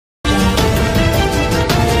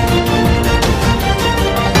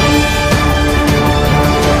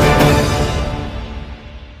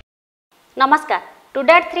नमस्कार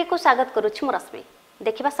टुडे 3 को स्वागत करुछि मु रश्मि।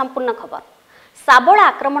 देखिबा संपूर्ण खबर। साबळ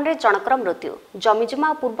आक्रमण रे जनकर मृत्यु,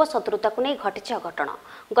 जमीजमा पूर्व शत्रुता को नहीं घटिछि अघटन।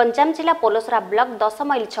 गंजाम जिला पोलोसरा ब्लॉक 10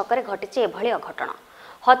 माइल छकरे घटिछि एभଳି अघटन।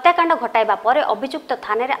 हत्याकांड घटाइबा परे अभियुक्त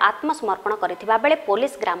थाने रे आत्मसमर्पण करिथिबा बेले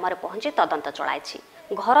पुलिस ग्राम रे पहुंची तदंत चलाइछि।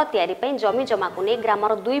 घर तयारी पई जमी जमा को नहीं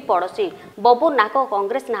ग्रामर दुई पड़ोशी बबू नाक और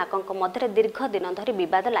कांग्रेस नायकों मध्य दीर्घ दिन धरी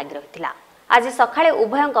विवाद लागि रहिथिला। आज सकाळे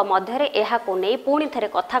उभयंक मध्यरे एहाको नै पुणी थरे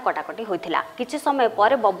कथा कटाकटी होइथिला। किछि समय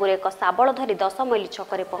पर बबूर एक साबळ धरी 10 माइल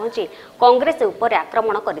छकरे पहुंची कांग्रेस उपर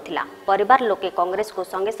आक्रमण करिथिला। परिवार लोके कांग्रेस को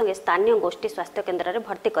संगे संगे स्थानीय गोष्ठी स्वास्थ्य केन्द्र रे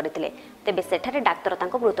भर्ती करथिले। तेबे सेठारे डाक्टर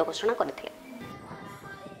तांको मृत घोषणा करथिले।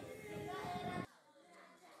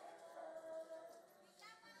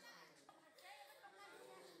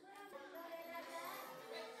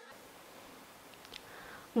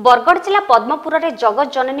 बरगढ़ जिला पद्मपुर रे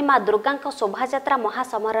जगत जननी मां दुर्गा शोभायात्रा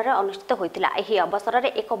महासमारोह अनुष्ठित होइतिला। एही अवसर रे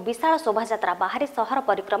एक विशाल शोभायात्रा बाहरी शहर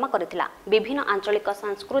परिक्रमा करितिला। विभिन्न आंचलिक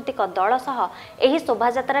सांस्कृतिक दल सह एही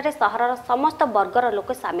शोभायात्रा रे शहरर समस्त वर्गर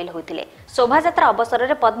लोक शामिल होइतिले। शोभायात्रा अवसर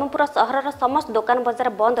रे पद्मपुर शहरर समस्त दुकान बजार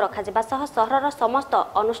बंद रखा जिबा सह शहरर समस्त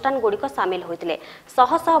अनुष्ठान गुड़िक शामिल होइतिले।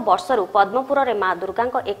 शह शह वर्षरु पद्मपुर रे मां दुर्गा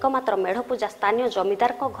एकमात्र मेढ़ पूजा स्थानीय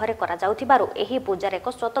जमीदार को घरे करा जाउथिबारु एही पूजार एक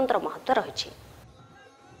स्वतंत्र महत्व रहिछि।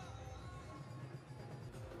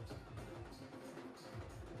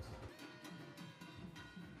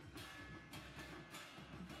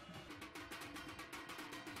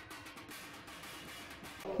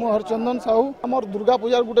 हरचंदन साहू आमर दुर्गा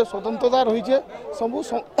पूजार गोटे स्वतंत्रता रही है। सबू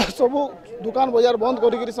सबू दुकान बाजार बंद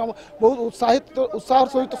कर बहुत उत्साह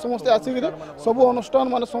सहित समस्ते आसिक सबू अनुष्ठान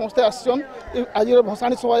मान समस्ते आसन आज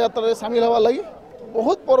भसाणी शोभा यात्रा सामिल हवा लगी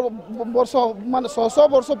बहुत वर्ष मान 100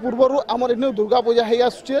 वर्ष पूर्व आमर इन दुर्गा पूजा हो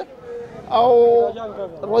आसुचे।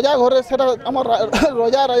 रजा घरे से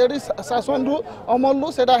रजा राजड़ी शासन रु अमल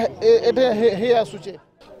रु से आसुचे।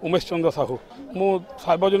 उमेश चंद्र साहू मु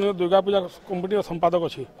सार्वजनिक दुर्गा पूजा कमिटी संपादक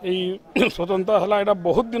अच्छी यही स्वतंत्र है। यहाँ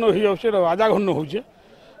बहुत दिन हो राजा घन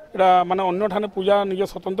होटा माने अन्य ठाने पूजा निज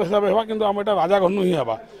स्वतंत्र हिसाब से कि आम यहाँ राजा घन ही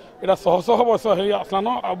हवा यहाँ शह शह वर्ष हो आसलान।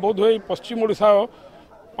 बोध हुए पश्चिम ओडिशा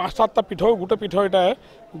 5-7टा पीठ गोटे पीठ यहाँ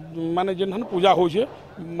माने जेन पूजा हो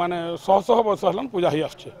माने शह शह वर्ष है पूजा ही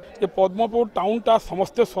आसचे। पद्मपुर टाउनटा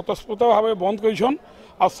समस्ते स्वतस्फूर्त भाव बंद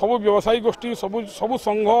कर सब व्यवसायी गोष्ठी सबू सबू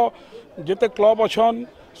संघ जेते क्लब अच्छन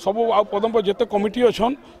सबू पद्मपुर जेते कमिटी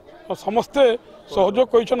अच्छन समस्ते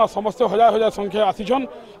सहयोग कर समस्ते हजार हजार संख्या आसीछन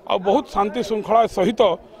आ बहुत शांति श्रृंखला सहित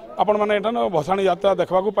आपण माने एठाने भसाणी यात्रा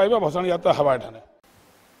देखा पाइबा। भसाणी यात्रा हवा एठाने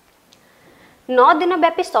 9 दिन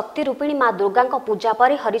व्यापी शक्ति रूपिणी मां दुर्गा पूजा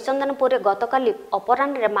पर हरिचंदनपुर गतकाली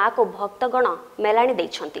अपराह्न मां को भक्तगण मेलाणी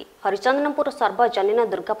देइछंती। हरिचंदनपुर सर्वजनीन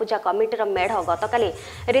दुर्गा पूजा कमिटीर मेढ़ गतकाली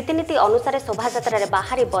रीतिनीति अनुसार शोभायात्रा रे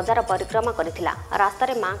बाहरी बजार परिक्रमा करिथिला। रास्ता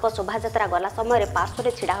रे मां को शोभायात्रा गला समय पार्श्व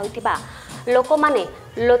रे छिड़ा होइथिबा लोक माने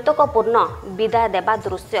लोतकपूर्ण विदाय देबा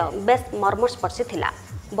दृश्य बेस मर्मस्पर्शी थिला।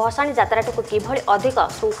 भसाणी यात्राटू किभली अधिक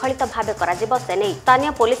श्रृंखलित भाव करा जिवो से नै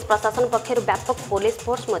स्थानीय पुलिस प्रशासन पक्षरु व्यापक पुलिस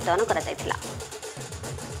फोर्स मुतयन करा जायथिला।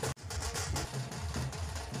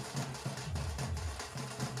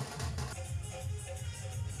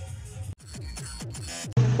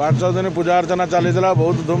 5 दिन पूजा अर्चना चली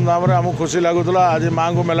बहुत धूमधाम रे आमको खुशी लगुला। आज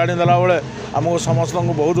माँ को मेलाणी देला बेले आमको समस्त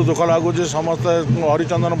को बहुत दुख लगुच। समस्ते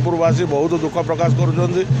हरिचंदनपुरवासी बहुत दुख प्रकाश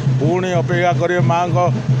करुँच। पुणी अपेक्षा करेंगे माँ को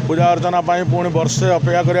पूजा अर्चना पुणी वर्षे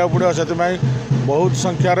अपेक्षा करा पड़ो। से बहुत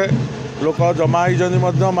संख्यार लोक जमा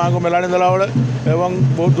होती माँ को मेलाणी देला बेले एवं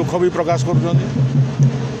बहुत दुख भी प्रकाश करुँच।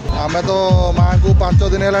 आम तो माँ को 5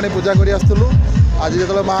 दिन है पूजा कर आसलु। आज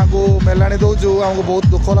जो माँ को मेलाणी दौचु आमको बहुत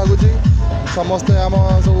दुख लगुच। समस्ते आम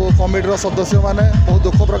सब कमिटर सदस्य मैंने बहुत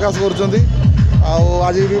दुख प्रकाश कर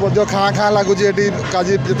आज भी खाँ खाँ लगुच। आज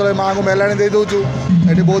जो माँ को मेलाणी दे दौचु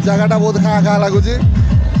ये बहुत जगहटा बहुत खाँ खाँ लगुच।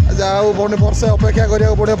 जाऊ पुणी वर्षे अपेक्षा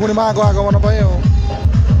करा पड़े पुणी माँ को आगमन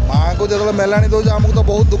माँ को जो मेलाणी दौचु आमको तो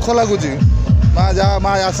बहुत दुख लगुच। माँ जा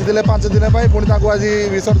माँ आसी 5 दिन पुणी आज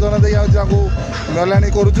विसर्जन दे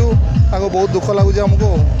मेलाणी करुचु बहुत दुख लगुच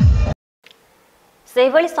आमको।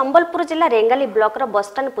 सेहिभଳି संबलपुर जिला रेंगाली ब्लॉक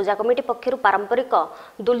बसस्टाण्ड पूजा कमिटी पक्षर पारंपरिक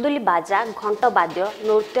दुलदुली बाजा घंट वाद्य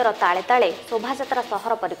नृत्यर ताले ताले शोभायात्रा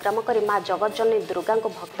सहर परिक्रमा कर मां जगतजननी दुर्गा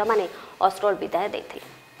भक्त माने अश्रुल विदाय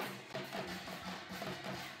देथिले।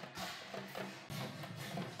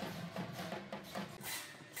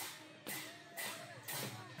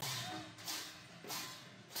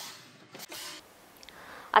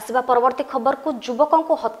 आसवा परवर्ती खबर को युवकों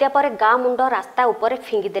को हत्या पर गाँ मुंड रास्ता उपरे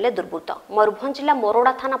फिंगिदेले दुर्बृत्त। मयूरभंज जिला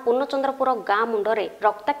मोरोड़ा थाना पूर्णचंद्रपुर गाँ मुंडरे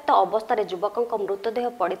रक्ताक्त अवस्था युवकों मृतदेह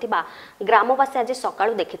पड़ता ग्रामवासी आज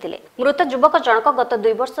सकाळु देखिथिले। मृत युवक जनक गत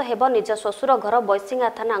 2 वर्ष हेब निज श्वशुर घर बैसिंगा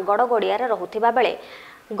थाना गड़गड़िया रहुथिबा बेले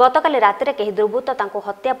गतकाली रातिरे केही दुर्बृत्त तांको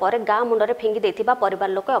हत्या पर गाँ मुंडरे फिंगी देथिबा परिवार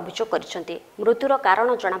लोक अभियोग करिसेंति। मृत्युर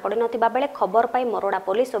कारण जणा पड़ि नथिबा बेले खबर पाई मोरोड़ा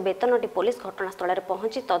पुलिस और बेतनटी पुलिस घटनास्थल रे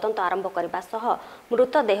पहुंची तदंत आरंभ करबा सह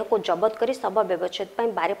मृतदेह को जबत करी शव व्यवच्छेद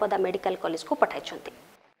पाई बारिपदा मेडिकल कॉलेज को पठाइछंति।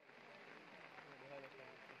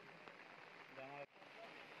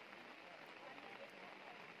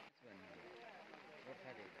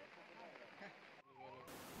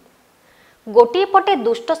 गोटे पटे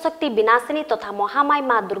दुष्ट शक्ति विनाशिनी तथा महामाई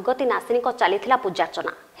माँ दुर्गति नाशिनी को चलीथिला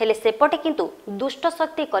पूजार्चना हेले सेपटे किंतु दुष्ट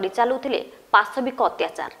शक्ति करि चालुथिले पाशविक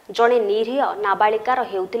अत्याचार। जड़े निरीह नाबालिकार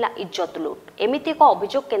हेउथिला इज्जत लुट एमिति एक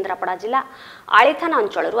अभियोग केन्द्रापड़ा जिला आली थाना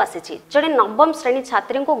अंचल आसी। जड़े नवम श्रेणी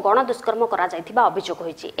छात्री को गण दुष्कर्म करा जायथिबा अभियोग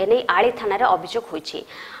होईछि। एने आली थाना रे अभियोग होईछि।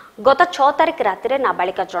 गत 6 तारिख राति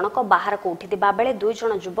नाबालिका जनक बाहर को उठिथिबा बेले 2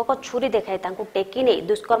 जण युवक छुरी देखाई तांकु टेकी नै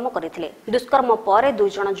दुष्कर्म करथिले। दुष्कर्म पर 2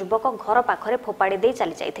 जण युवक घर पाखरे फोपाड़ी दे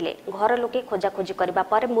चली जाइथिले। घर लोके खोजाखोजी करबा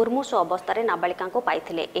पर मुर्मुषु अवस्था रे नाबालिका को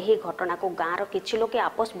पाइथिले। एही घटना को गाँर किछि लोके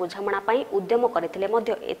आपस बुझामणा पई उद्यम करथिले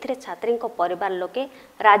मध्य एथिरे छात्री परिवार लोके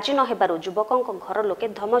राजी न हेबारु युवकों घर लोके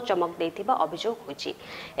धमचमक देथिबा अभियोग होइछि।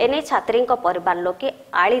 एने छात्री परिवार लोके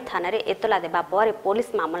आली थाना रे एतला देबा पर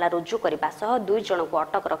पुलिस मामला रुजु करबा सह 2 जण को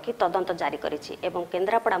अटक रखी तदंत जारी करिछि एवं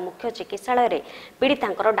केन्द्रापड़ा मुख्य चिकित्सालय रे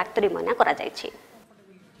पीड़ितांकर डाक्तरी मान्य करा जायछि।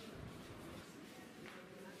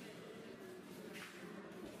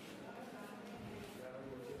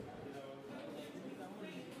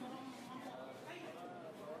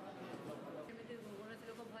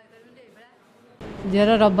 झीर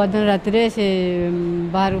रविवार दिन राति से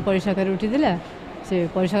बाहर परिक्षा कर उठी से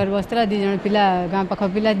परिक्षा कर बसला 2 जण पिला गाँ पाख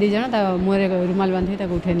पिला 2 जण मुहरे रुमाल बांधी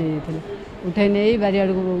उठे नहीं जाते उठे नहीं बारियाड़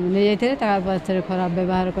को नहीं जाते पछे खराब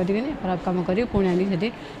व्यवहार करके खराब कम कर पुणी आनिक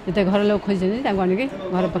जिते घर लोग खोजी आनिक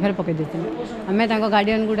घर पाखे पकई देते आम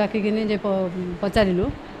गार्डियन को डाकिनी पचारू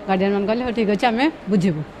गार्डियन मान कहले ठीक अच्छे आम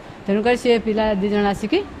बुझेबू तेणुक सी पिला 2 जण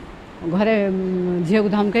आसिक घरे झील को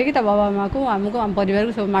धमकई बाबा माँ को आमको आम परिवार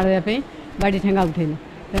को सब मारवाई बाड़ी ठेंगा उठेली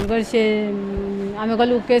तेणुक सी आम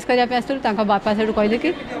गलु केस करने आसलु बापा से कहले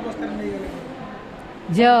कि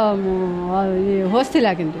झी होश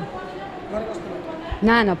थिला किंतु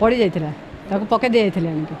ना ना पड़ जाता पकई दे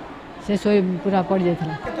जाते से शोई पूरा पड़ जाता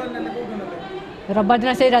रविवार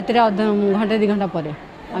दिन से राति घंटे 2 घंटा पर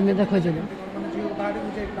आम तो खोजलु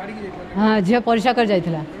हाँ झील परीक्षा कर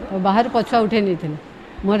जाइला बाहर पछुआ उठे नहीं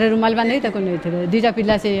मोहरे रुमाल बांधी नहीं 2टा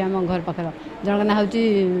पिला से आम घर पाखर जन ना हूँ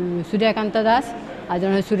सूर्यकांत दास आ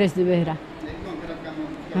जन सुरेश बेहरा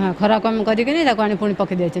हाँ खराब कम करके पुणी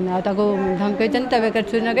पकई देते धमकई बेकार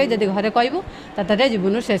छुरी नगे जब घरे कहबू ताते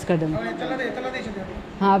जीवन शेष करदेमु।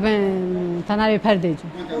 हाँ आम थाना एफआईआर देचु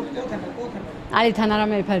आली थाना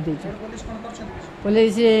आम एफआईआर देचु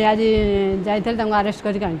पुलिस आज जाइए अरेस्ट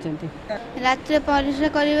करके आनी रात परीक्षा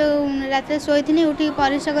कर रात शोई उठी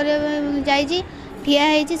परीक्षा कर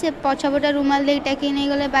ठिया से पछपटे रुमाल दे टाकी नहीं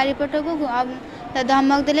गले बारीपट को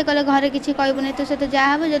धमक देले कहले घरे किसी कहबू नहीं तो से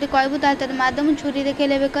जहाँ जब कहबू तार मारदेमु छुरी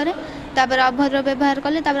देखेले बेकर तापर अभद्र व्यवहार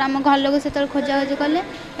कले आम घर लोग से खोजाखोजी कले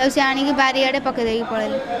से आणिक बारियाड़े पकई देकी पड़े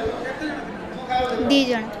 2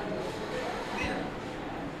 जण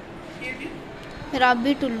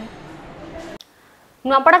रवि टुलू।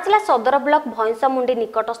 नुआपड़ा जिला सदर ब्लॉक भैंसमुंडी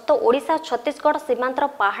निकटस्थ ओडिशा छत्तीसगढ़ सीमांतर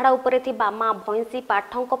पहाड़ उपरे थिबा मां भैंसी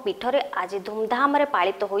पाठंक पीठरे आज धूमधाम रे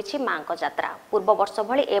पालित होईछि मांक यात्रा। पूर्व वर्ष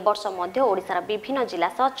भली ए वर्ष मध्य ओडिशार विभिन्न जिला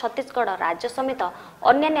सह छत्तीसगढ़ राज्य समेत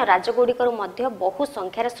अन्य राज्यगुड़िकरू मध्य बहु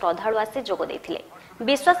संख्यार श्रद्धालु आसी जोग देथिले।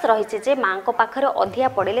 विश्वास रही जे मां पाखरे अधिया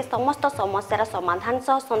पड़े समस्त समस्यार समाधान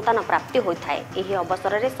सह संतान प्राप्ति होता है। यह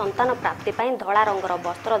अवसर में संतान प्राप्ति धला रंगर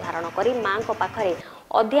वस्त्र धारण कर मां पाखरे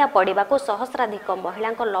अधिया पड़ा को सहस्राधिक महिला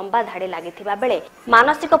लंबा धाड़ी लगी बेले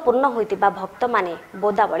मानसिक पूर्ण होता भक्त माने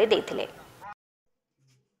बोदावली देथिले।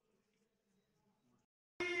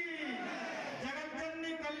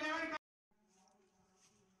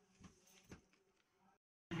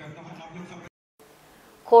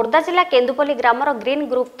 खोर्धा जिला केन्दुपल्ली ग्रामर ग्रीन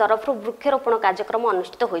ग्रुप तरफ वृक्षरोपण कार्यक्रम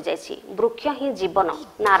अनुष्ठित हो जायछि। वृक्ष ही जीवन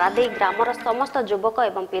नारा दे ग्रामर समस्त युवक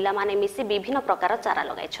एवं पिला माने मिसी विभिन्न प्रकार चारा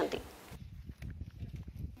लगाइछन्ति।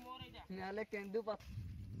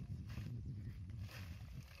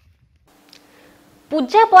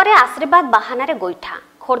 पूजा परे आशीर्वाद बाहाना रे गोइठा।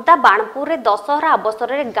 खोर्धा बाणपुर रे दशहरा अवसर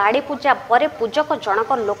रे गाड़ी पूजा परे पूजक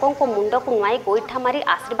जनक लोकों को मुंड को नुआई गोइठा मारी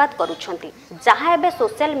आशीर्वाद करुछन्ति, जहाँ एबे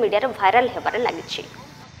सोशल मीडिया रे वायरल हेबारे लागिछि।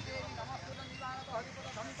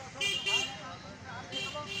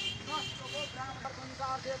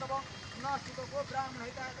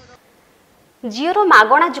 जिओ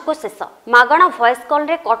मागणा जुग शेष मागणा वॉइस कॉल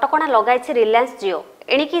रे कटकणा लगाई रिलायंस जिओ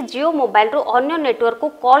एणिकी जिओ मोबाइल रु अन्य नेटवर्क को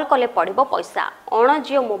कॉल कले पड़िबो पैसा अण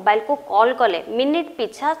जिओ मोबाइल को कॉल कले मिनिट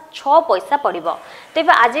पिछा 6 पैसा पड़िबो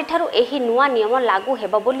तेबे आजि ठारु एही नुआ नियम लागू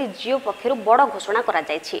हेबो बोली जिओ पक्षरु बड़ घोषणा करा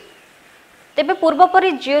जायछि। तेबे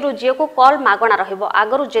पूर्वपरी जिओ रु जिओ को कॉल मागणा रहिबो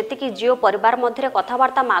आगरु जेतिकी जिओ परिवार मध्य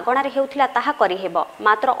कथबार्ता मागणा रे हेउथिला ताहा करि हेबो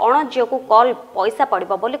मात्र अण जिओ को कॉल पैसा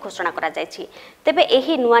पड़िबो बोली घोषणा करा जायछि। तेबे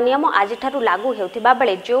एही नुआ नियम आजि ठारु लागू हेउथिबा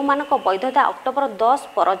बेले जो मानक वैधता अक्टोबर 10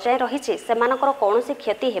 पर जाय रहिछि सेमानकर कोनोसी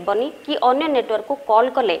क्षति हेबनी कि अन्य नेटवर्क को कॉल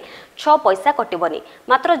कले 6 पैसा कटिबनी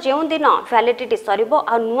मात्र जेउ दिन वैलिडिटी सरिबो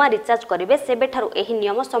आ नुआ रिचार्ज करिवे सेबे ठारु एही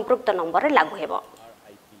नियम संपृक्त नंबर रे लागू हेबो।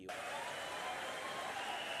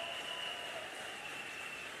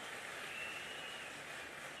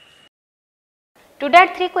 टुडे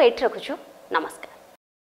 3 को 8 रखुछु। नमस्कार।